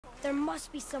There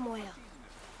must be some way up.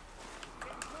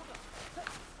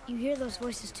 You hear those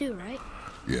voices too, right?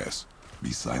 Yes.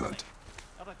 Be silent.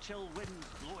 Other chill winds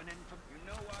blowing in from... You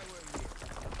know why we're here.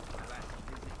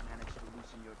 Managed to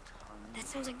loosen your tongue. That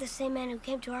sounds like the same man who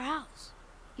came to our house.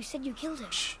 You said you killed him.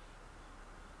 Shh.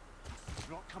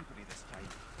 Brought company this time.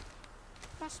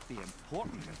 Must be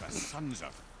important if the sons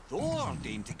of Thor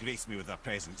deign to grace me with their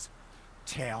presence.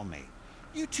 Tell me,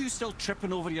 you two still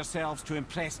tripping over yourselves to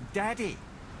impress Daddy?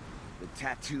 The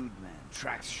tattooed man.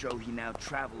 Tracks show he now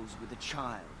travels with a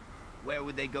child. Where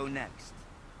would they go next?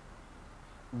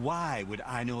 Why would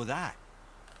I know that?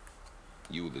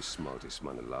 You're the smartest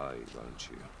man alive, aren't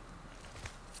you?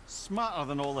 Smarter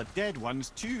than all the dead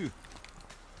ones, too.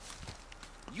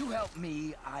 You help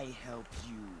me, I help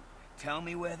you. Tell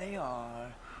me where they are,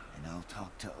 and I'll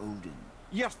talk to Odin.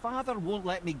 Your father won't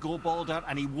let me go, Baldur,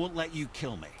 and he won't let you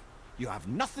kill me. You have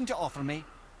nothing to offer me,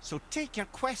 so take your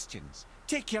questions,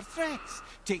 take your threats,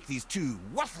 take these two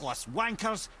worthless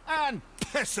wankers, and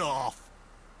piss off!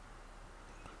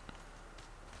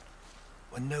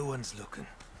 When no one's looking,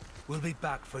 we'll be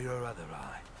back for your other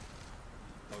eye.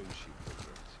 Don't you forget,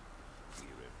 we're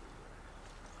everywhere.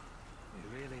 We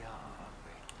really are, aren't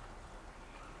we?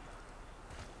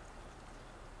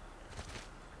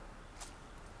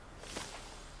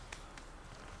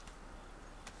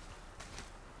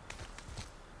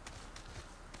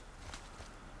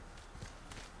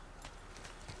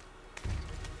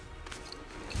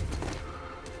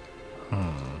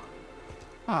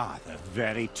 Ah, the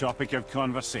very topic of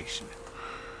conversation.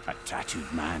 A tattooed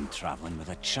man traveling with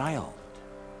a child.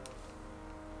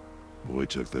 Boy,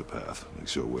 check their path. Make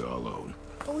sure we're all alone.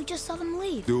 But we just saw them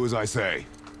leave. Do as I say.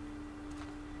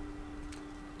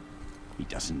 He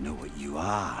doesn't know what you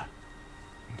are.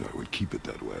 And I would keep it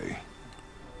that way.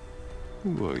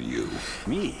 Who are you?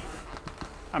 Me?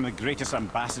 I'm the greatest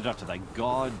ambassador to the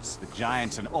gods, the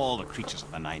giants, and all the creatures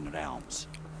of the Nine Realms.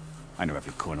 I know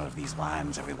every corner of these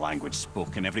lands, every language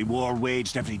spoken, every war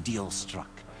waged, every deal struck.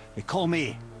 They call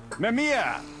me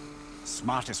Mimir,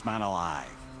 smartest man alive.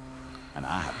 And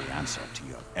I have the answer to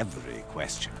your every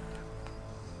question.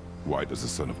 Why does the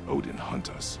son of Odin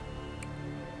hunt us?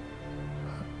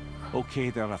 Okay,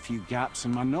 there are a few gaps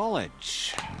in my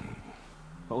knowledge.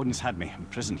 But Odin's had me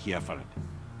imprisoned here for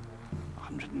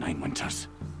 109 winters.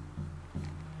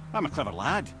 I'm a clever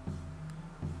lad.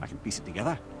 I can piece it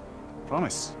together.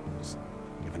 Promise. Just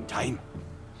given time.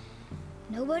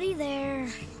 Nobody there,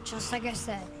 just like I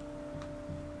said.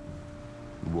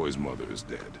 The boy's mother is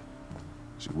dead.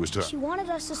 She wished her... She wanted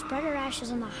us to spread her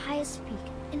ashes on the highest peak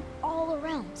in all the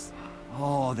realms.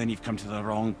 Oh, then you've come to the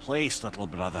wrong place, little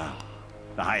brother.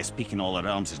 The highest peak in all the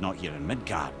realms is not here in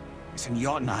Midgard. It's in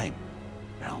Jotunheim,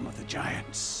 realm of the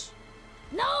giants.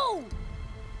 No!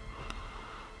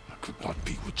 That could not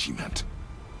be what she meant.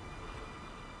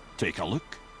 Take a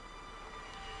look.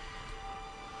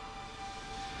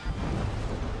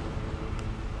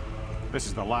 This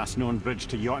is the last known bridge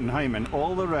to Jotunheim in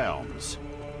all the realms.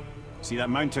 See that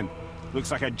mountain?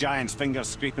 Looks like a giant's finger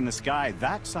scraping the sky.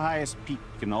 That's the highest peak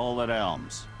in all the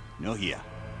realms. No here.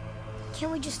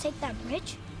 Can't we just take that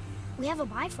bridge? We have a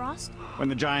Bifrost. When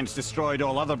the giants destroyed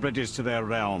all other bridges to their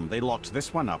realm, they locked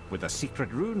this one up with a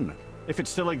secret rune. If it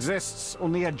still exists,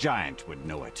 only a giant would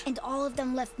know it. And all of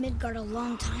them left Midgard a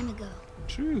long time ago.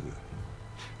 True.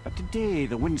 But today,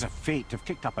 the winds of fate have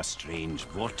kicked up a strange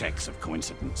vortex of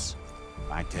coincidence.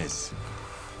 Fact is,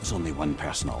 there's only one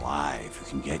person alive who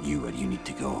can get you where you need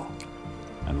to go.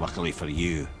 And luckily for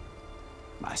you,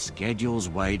 my schedule's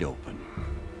wide open.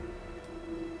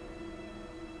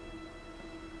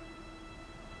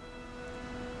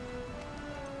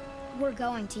 We're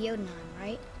going to Jotunheim,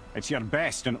 right? It's your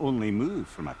best and only move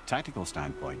from a tactical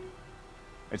standpoint.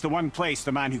 It's the one place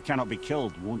the man who cannot be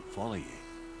killed won't follow you.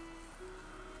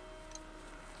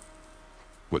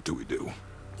 What do we do?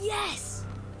 Yes!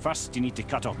 First, you need to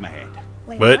cut off my head.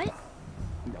 Wait, What? what?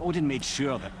 Odin made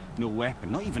sure that no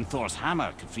weapon, not even Thor's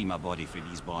hammer, could free my body from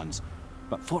these bonds.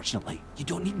 But fortunately, you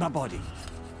don't need my body.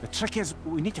 The trick is,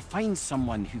 we need to find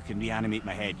someone who can reanimate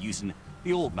my head using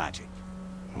the old magic.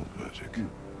 Old magic.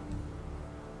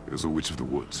 There's a witch of the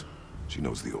woods. She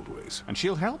knows the old ways. And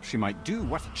she'll help, she might do,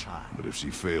 worth a try. But if she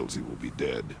fails, he will be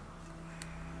dead.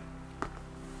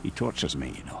 He tortures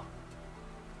me, you know.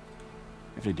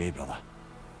 Every day, brother.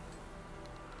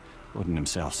 Odin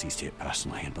himself sees to it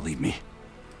personally, and believe me,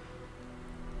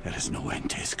 there is no end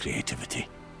to his creativity.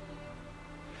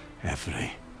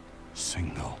 Every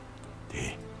single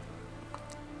day.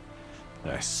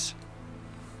 This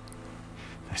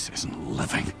isn't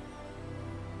living.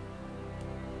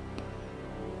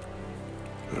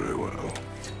 Very well.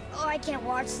 Oh, I can't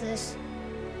watch this.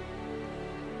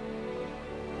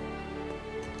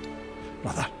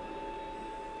 Brother,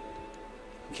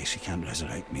 in case you can't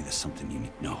resurrect me, there's something you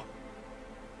need to know.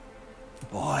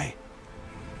 Boy,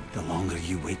 the longer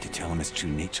you wait to tell him his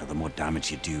true nature, the more damage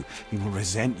you do. He will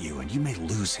resent you, and you may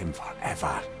lose him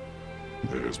forever.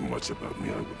 There's much about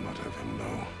me I would not have him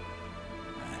know.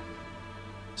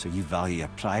 So you value your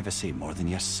privacy more than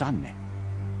your son, eh?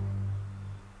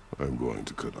 I'm going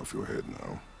to cut off your head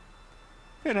now.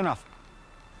 Fair enough.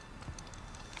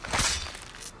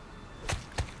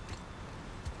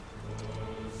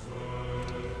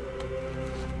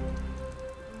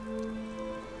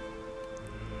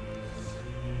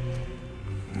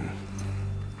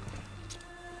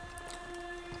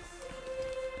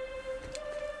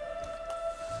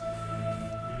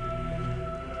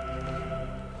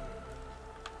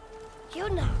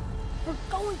 Yuna! We're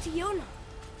going to Yuna!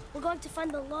 We're going to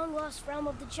find the long-lost realm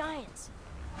of the Giants.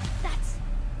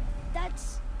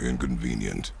 That's...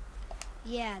 Inconvenient.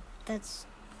 Yeah, that's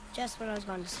just what I was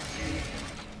going to say.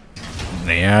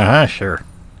 Yeah, sure.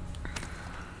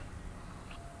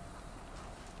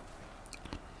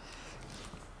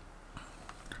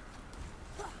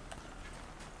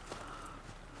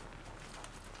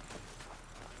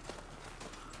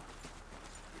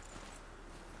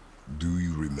 Do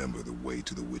you remember the way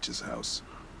to the witch's house?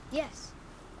 Yes.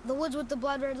 The woods with the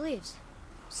blood-red leaves.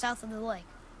 South of the lake.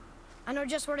 I know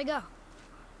just where to go.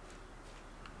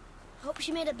 Hope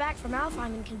she made it back from Alfheim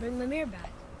and can bring Mimir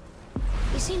back.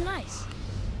 He seemed nice.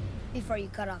 Before you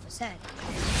cut off his head.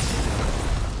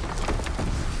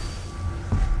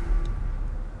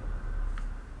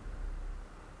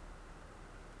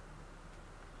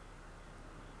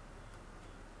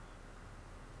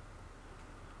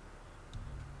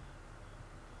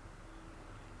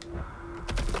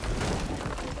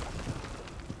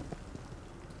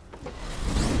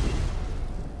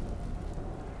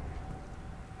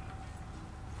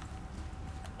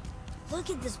 Look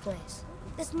at this place.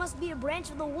 This must be a branch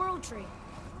of the World Tree.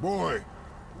 Boy,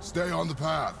 stay on the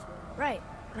path. Right,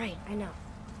 I know.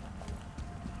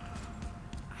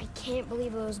 I can't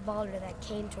believe it was Baldur that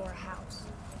came to our house.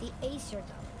 The Aesir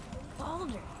god.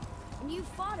 Baldur. And you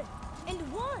fought him.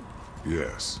 And won!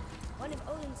 Yes. One of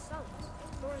Odin's sons.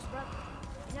 Thor's brother.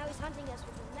 And now he's hunting us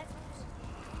with his nephews.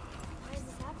 Why is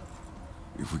this happening?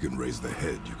 If we can raise the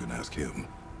head, you can ask him.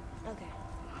 Okay.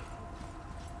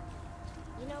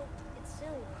 You know, it's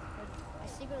silly, but I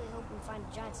secretly hope we find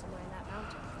a giant somewhere in that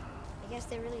mountain. I guess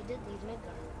they really did leave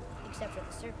Midgard, except for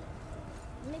the serpent.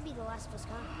 Maybe the last of his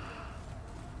kind.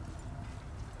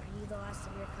 Are you the last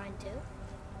of your kind too?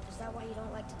 Is that why you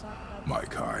don't like to talk about... My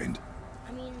kind?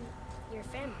 I mean, your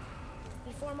family.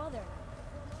 Before Mother.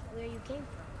 Where you came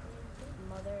from.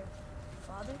 Mother,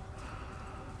 father?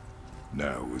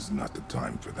 Now is not the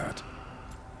time for that.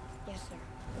 Yes, sir.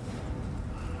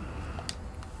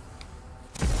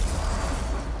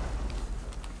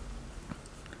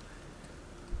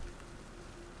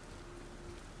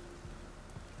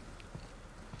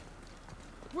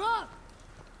 Rock!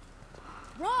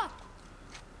 Rock!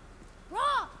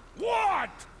 Rock! What?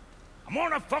 I'm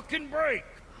on a fucking break.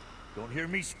 Don't hear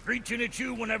me screeching at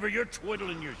you whenever you're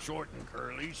twiddling your short and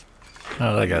curlies.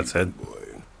 Oh, that got said.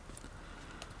 Boy.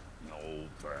 No,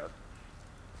 crap.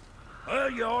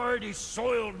 Well, you already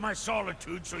soiled my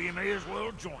solitude, so you may as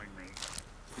well join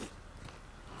me.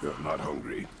 You're not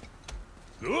hungry.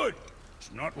 Good.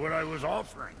 It's not what I was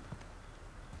offering.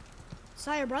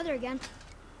 Saw your brother again.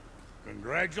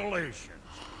 Congratulations.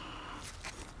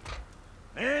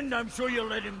 And I'm sure you'll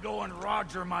let him go and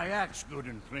Roger my axe good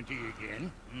and plenty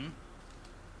again. Hmm?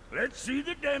 Let's see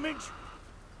the damage.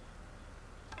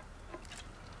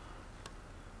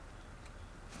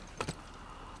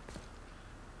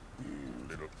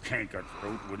 Little canker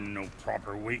throat wouldn't know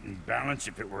proper weight and balance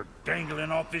if it were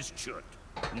dangling off his chut.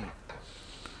 Hmm.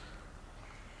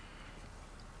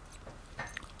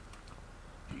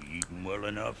 You eating well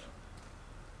enough?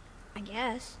 I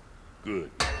guess. Good.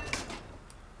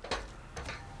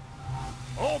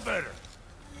 All better.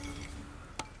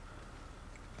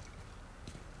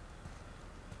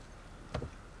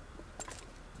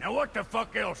 Now what the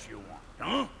fuck else you want,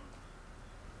 huh?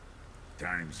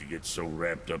 Times he gets so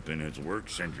wrapped up in his work,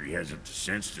 Sentry hasn't the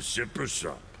sense to sip or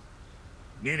sup.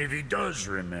 And if he does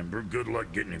remember, good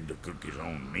luck getting him to cook his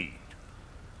own meat.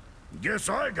 Guess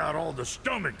I got all the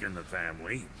stomach in the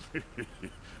family.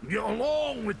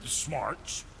 Along with the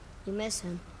smarts. You miss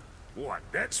him. What,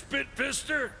 that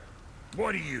spit-fister?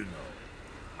 What do you know?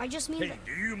 I just mean Hey, that...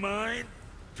 do you mind?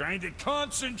 Trying to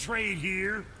concentrate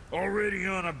here, already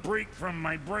on a break from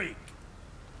my break.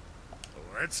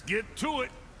 Let's get to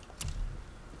it.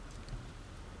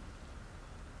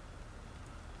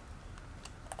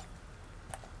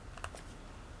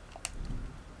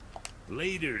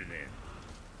 Later, then.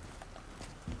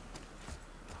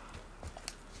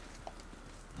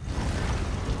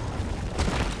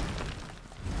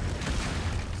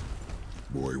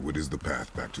 Boy, what is the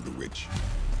path back to the witch?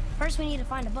 First, we need to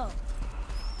find a boat.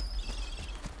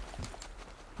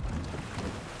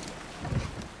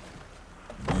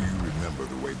 Do you remember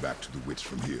the way back to the witch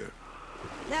from here?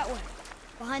 That way,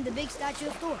 behind the big statue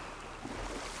of Thor.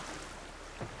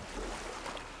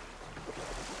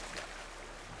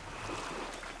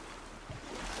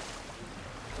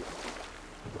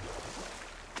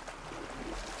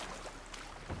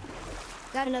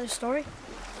 Got another story?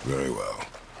 Very well.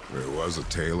 There was a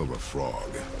tale of a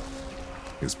frog.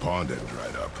 His pond had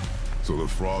dried up, so the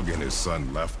frog and his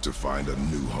son left to find a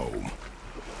new home.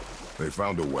 They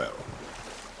found a well.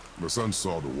 The son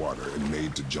saw the water and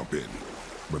made to jump in,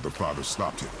 but the father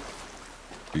stopped him.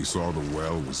 He saw the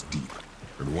well was deep,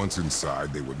 and once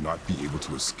inside they would not be able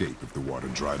to escape if the water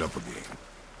dried up again.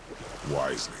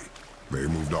 Wisely, they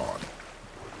moved on.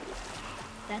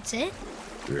 That's it?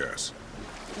 Yes.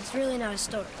 It's really not a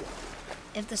story.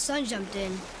 If the son jumped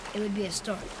in, it would be a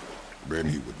story. Then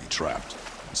he would be trapped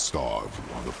and starve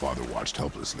while the father watched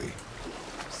helplessly.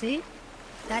 See?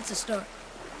 That's a story.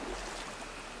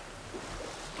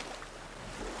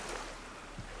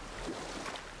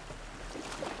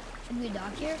 Should we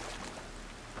dock here?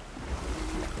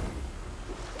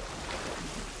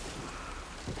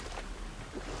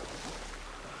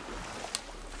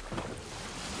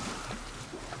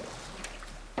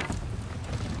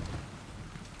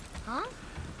 Huh?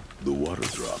 The water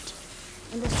dropped.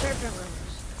 And the serpent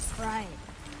rose. Right.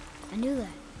 I knew that.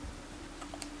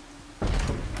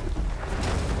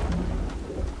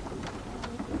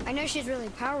 I know she's really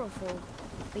powerful,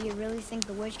 but you really think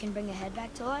the witch can bring a head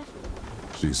back to life?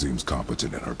 She seems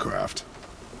competent in her craft,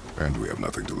 and we have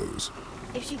nothing to lose.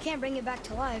 If she can't bring it back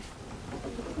to life,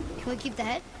 can we keep the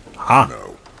head?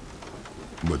 No.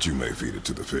 But you may feed it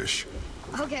to the fish.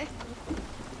 Okay.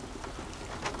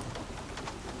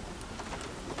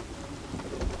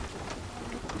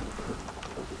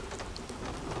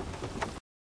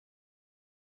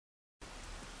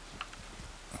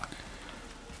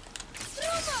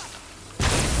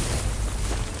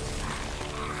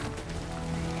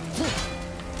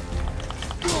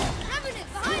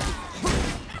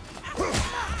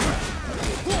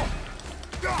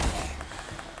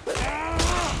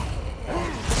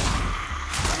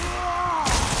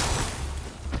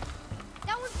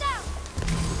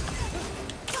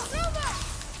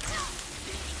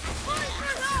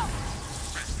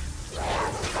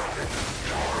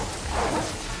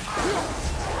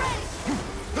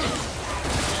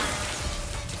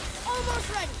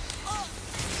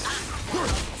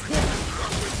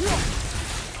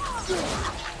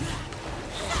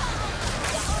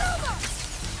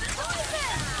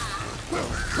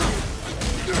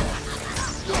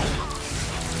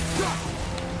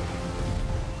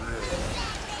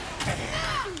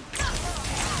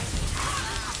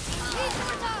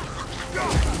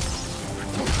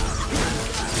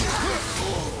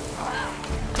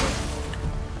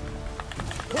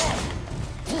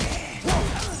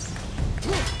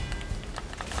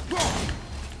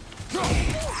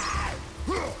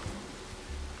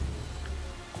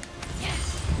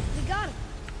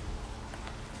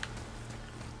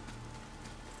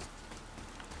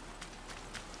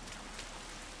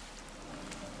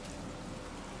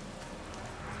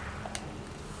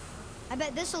 I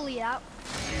bet this'll lead out.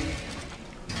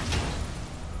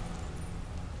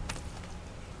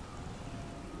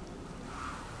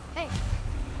 Hey,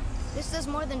 this does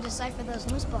more than decipher those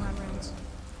Muspelheim runes.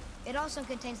 It also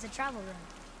contains the travel rune.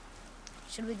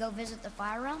 Should we go visit the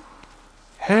Fire Realm?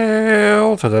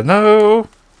 Hell to the no!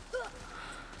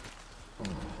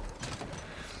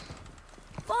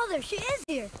 Father, she is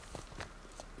here!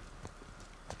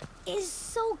 It's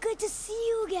so good to see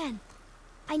you again.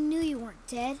 I knew you weren't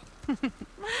dead.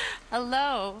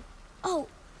 Hello. Oh,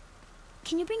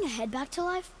 can you bring a head back to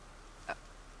life?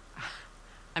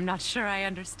 I'm not sure I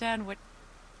understand what...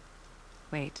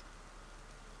 Wait.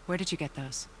 Where did you get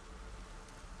those?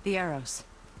 The arrows.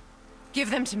 Give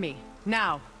them to me,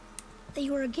 now. They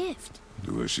were a gift.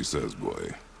 Do as she says,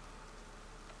 boy.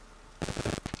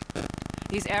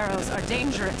 These arrows are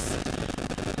dangerous.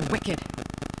 They're wicked.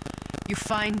 You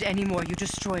find any more, you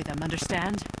destroy them,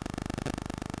 understand?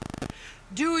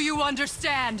 Do you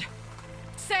understand?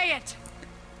 Say it!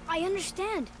 I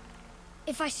understand.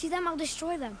 If I see them, I'll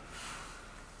destroy them.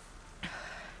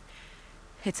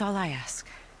 It's all I ask.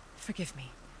 Forgive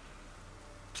me.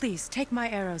 Please, take my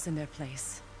arrows in their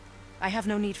place. I have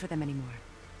no need for them anymore.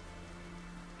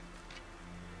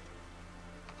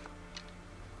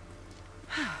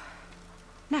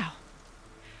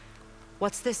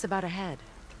 What's this about a head?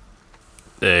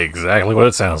 Exactly what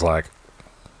it sounds like.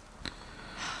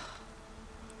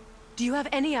 Do you have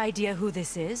any idea who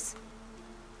this is?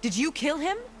 Did you kill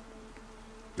him?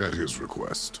 At his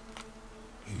request.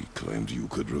 He claimed you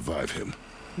could revive him.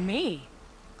 Me?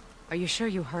 Are you sure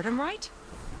you heard him right?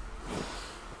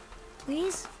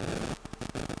 Please?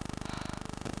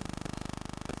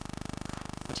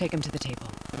 Take him to the table.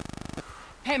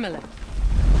 Hamelin.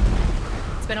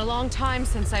 It's been a long time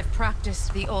since I've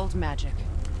practiced the old magic.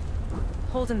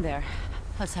 Hold him there.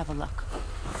 Let's have a look.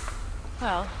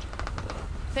 Well,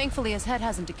 thankfully his head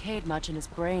hasn't decayed much and his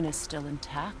brain is still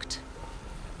intact.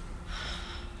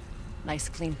 Nice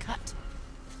clean cut.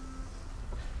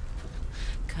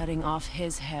 Cutting off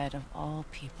his head of all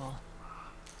people.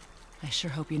 I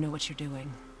sure hope you know what you're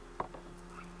doing.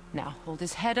 Now, hold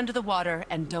his head under the water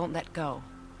and don't let go.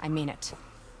 I mean it.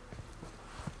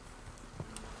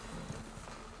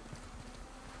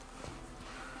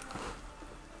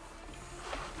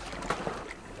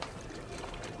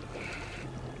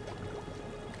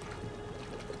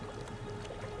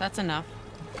 That's enough.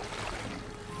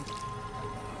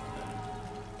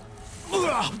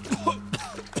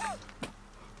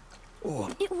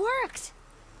 It worked!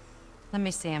 Let me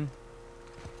see him.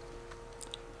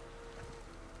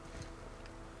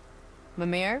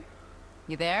 Mimir?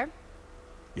 You there?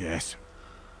 Yes.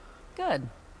 Good.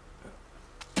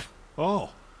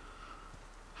 Oh.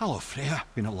 Hello, Freya.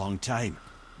 Been a long time.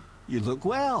 You look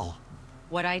well.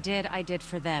 What I did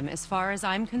for them. As far as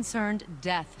I'm concerned,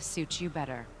 death suits you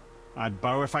better. I'd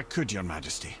bow if I could, Your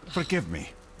Majesty. Forgive me.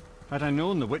 Had I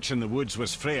known the witch in the woods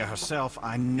was Freya herself,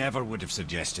 I never would have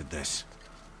suggested this.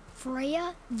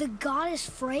 Freya? The goddess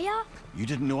Freya? You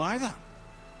didn't know either?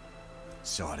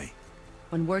 Sorry.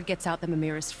 When word gets out that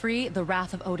Mimir is free, the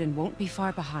wrath of Odin won't be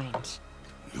far behind.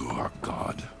 You are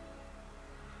God.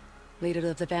 Leader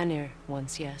of the Vanir,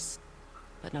 once, yes.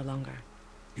 But no longer.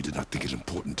 You did not think it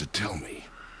important to tell me.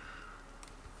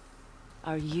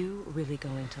 Are you really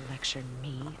going to lecture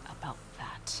me about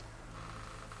that?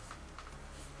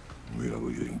 We are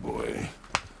leaving, boy.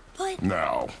 But...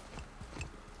 Now.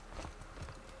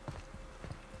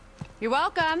 You're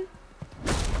welcome.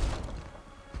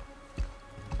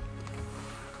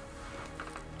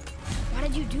 Why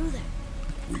did you do that?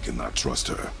 We cannot trust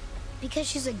her. Because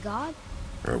she's a god?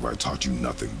 Have I taught you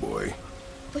nothing, boy?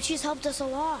 But she's helped us a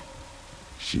lot.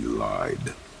 She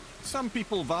lied. Some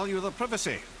people value their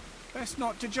privacy. Best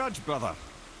not to judge, brother.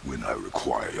 When I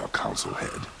require your council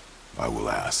head, I will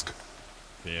ask.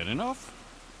 Fair enough.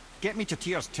 Get me to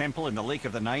Tyr's temple in the Lake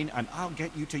of the Nine, and I'll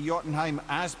get you to Jotunheim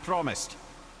as promised.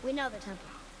 We know the temple.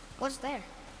 What's there?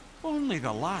 Only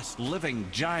the last living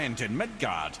giant in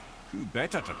Midgard. Who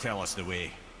better to tell us the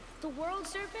way? The World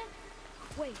Serpent?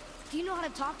 Wait, do you know how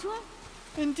to talk to him?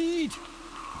 Indeed.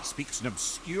 He speaks an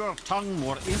obscure tongue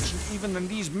more ancient even than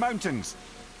these mountains.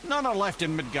 None are left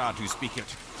in Midgard who speak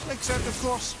it. Except, of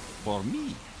course, for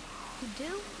me. You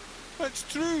do? It's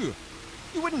true.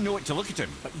 You wouldn't know it to look at him,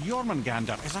 but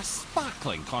Jormungandr is a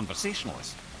sparkling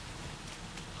conversationalist.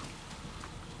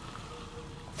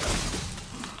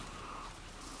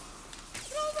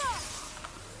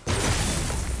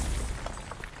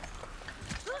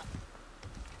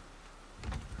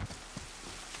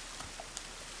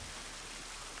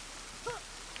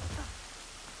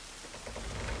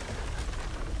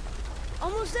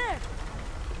 Almost there.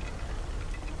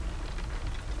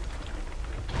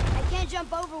 I can't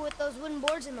jump over with those wooden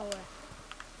boards in the way.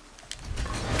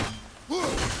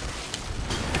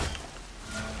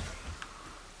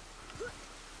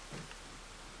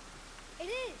 It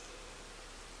is.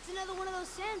 It's another one of those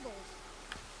sand bowls.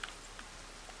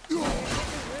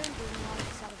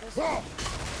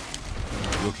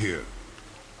 Look here.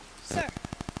 Sir.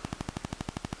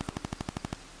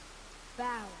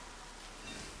 Bow.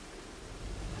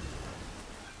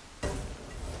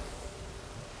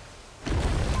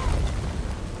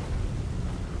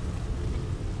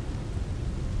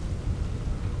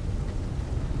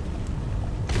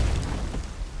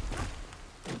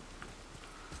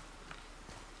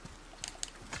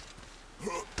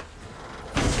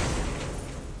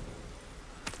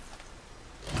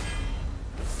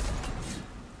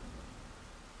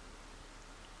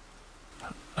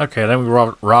 Okay, then we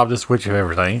rob this witch of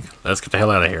everything. Let's get the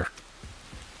hell out of here.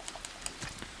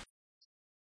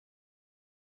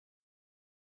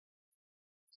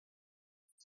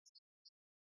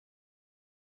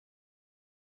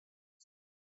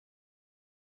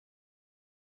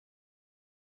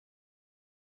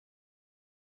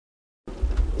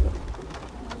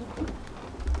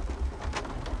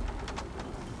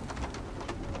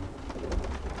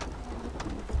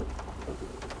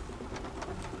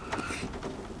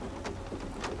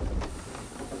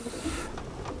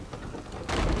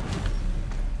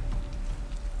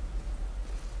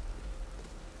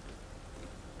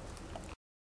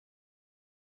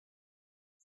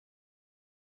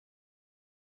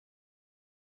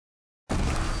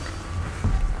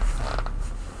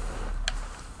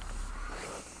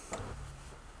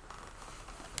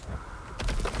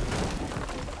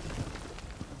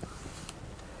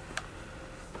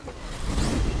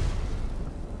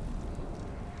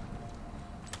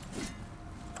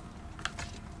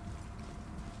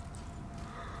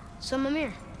 So,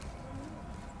 Mimir,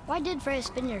 why did Freya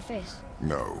spit in your face?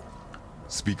 No.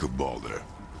 Speak of Baldur.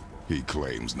 He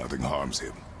claims nothing harms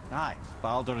him. Aye,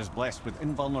 Baldur is blessed with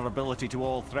invulnerability to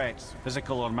all threats,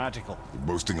 physical or magical.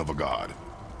 Boasting of a god.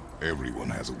 Everyone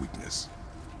has a weakness.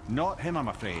 Not him, I'm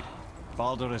afraid.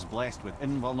 Baldur is blessed with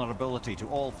invulnerability to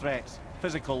all threats,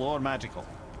 physical or magical.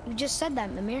 You just said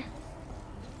that, Mimir.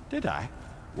 Did I?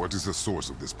 What is the source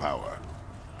of this power?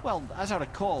 Well, as I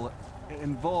recall, it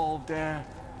involved, a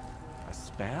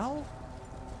spell?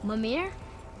 Mimir?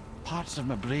 Parts of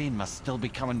my brain must still be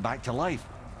coming back to life.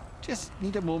 Just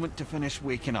need a moment to finish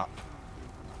waking up.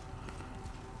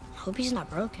 Hope he's not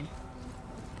broken.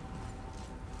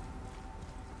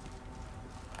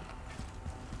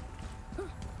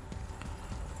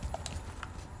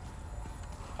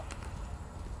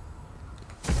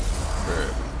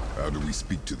 How do we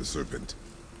speak to the serpent?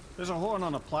 There's a horn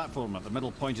on a platform at the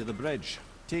middle point of the bridge.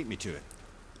 Take me to it.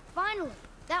 Finally!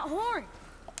 That horn!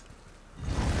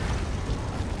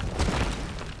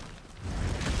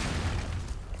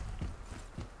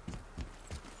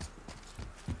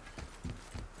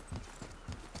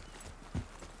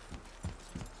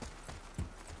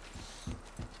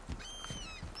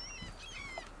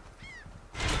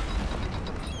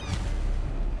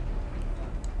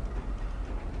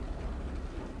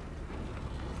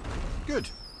 Good.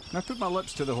 Now put my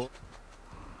lips to the horn.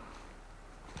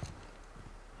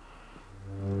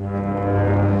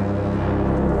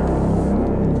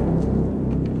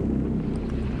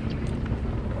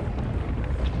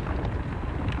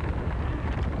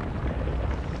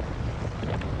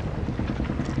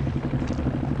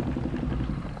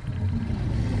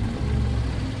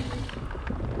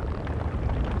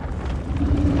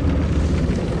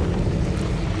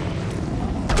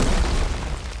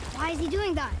 Why is he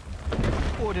doing that?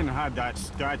 Odin had that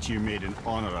statue made in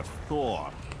honor of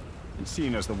Thor. And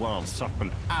seeing as the world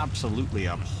serpent absolutely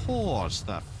abhors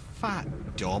the fat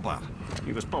dauber,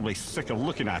 he was probably sick of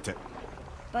looking at it.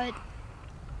 But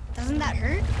doesn't that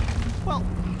hurt? Well,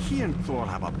 he and Thor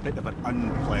have a bit of an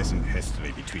unpleasant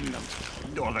history between them.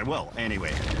 Or they will,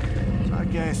 anyway. So I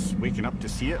guess waking up to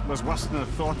see it was worse than the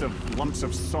thought of lumps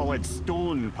of solid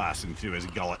stone passing through his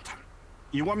gullet.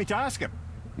 You want me to ask him?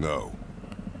 No.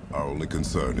 Our only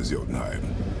concern is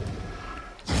Jotunheim.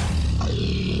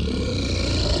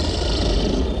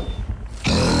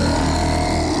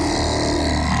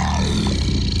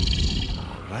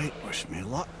 Right, wish me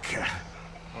luck.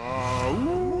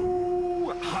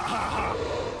 Ooh, ha, ha, ha.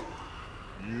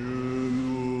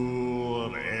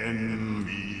 You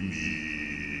envy me.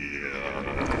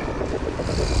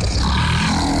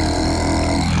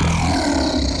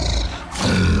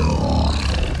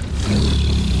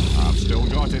 I've still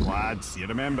got it, lads. He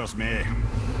remembers me.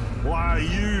 Why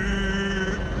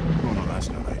you... Oh, no, that's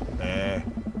not right.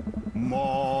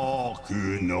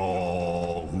 Makuna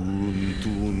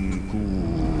huntun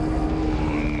kun.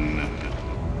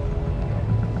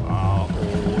 Aon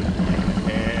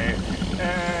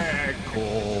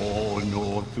ekono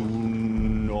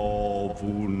tunno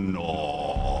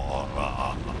vunora.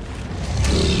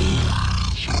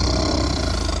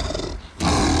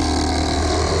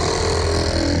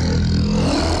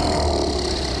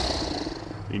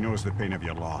 He knows the pain of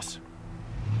your loss.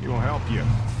 He will help you.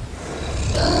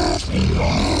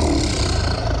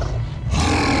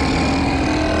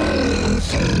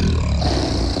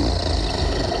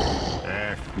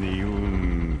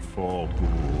 Ethnium Forbur.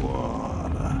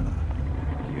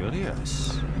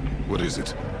 Curious. What is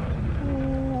it?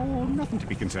 Oh, nothing to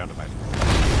be concerned about.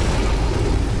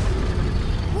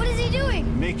 What is he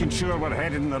doing? Making sure we're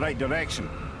headed in the right direction.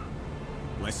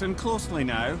 Listen closely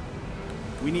now.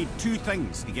 We need two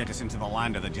things to get us into the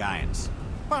land of the giants.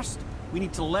 First, we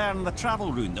need to learn the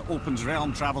travel rune that opens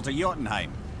realm travel to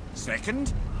Jotunheim.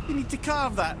 Second, we need to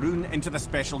carve that rune into the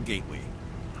special gateway.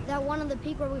 That one on the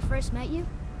peak where we first met you?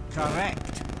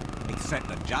 Correct. Except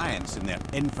the giants, in their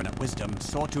infinite wisdom,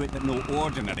 saw to it that no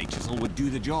ordinary chisel would do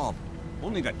the job.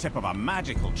 Only the tip of a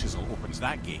magical chisel opens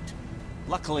that gate.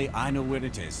 Luckily, I know where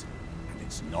it is, and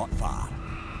it's not far.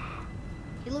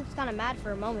 He looked kind of mad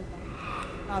for a moment there.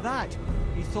 Now that,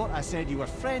 he thought I said you were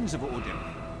friends of Odin.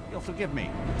 You'll forgive me.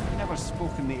 I've never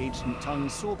spoken the ancient tongue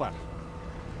sober.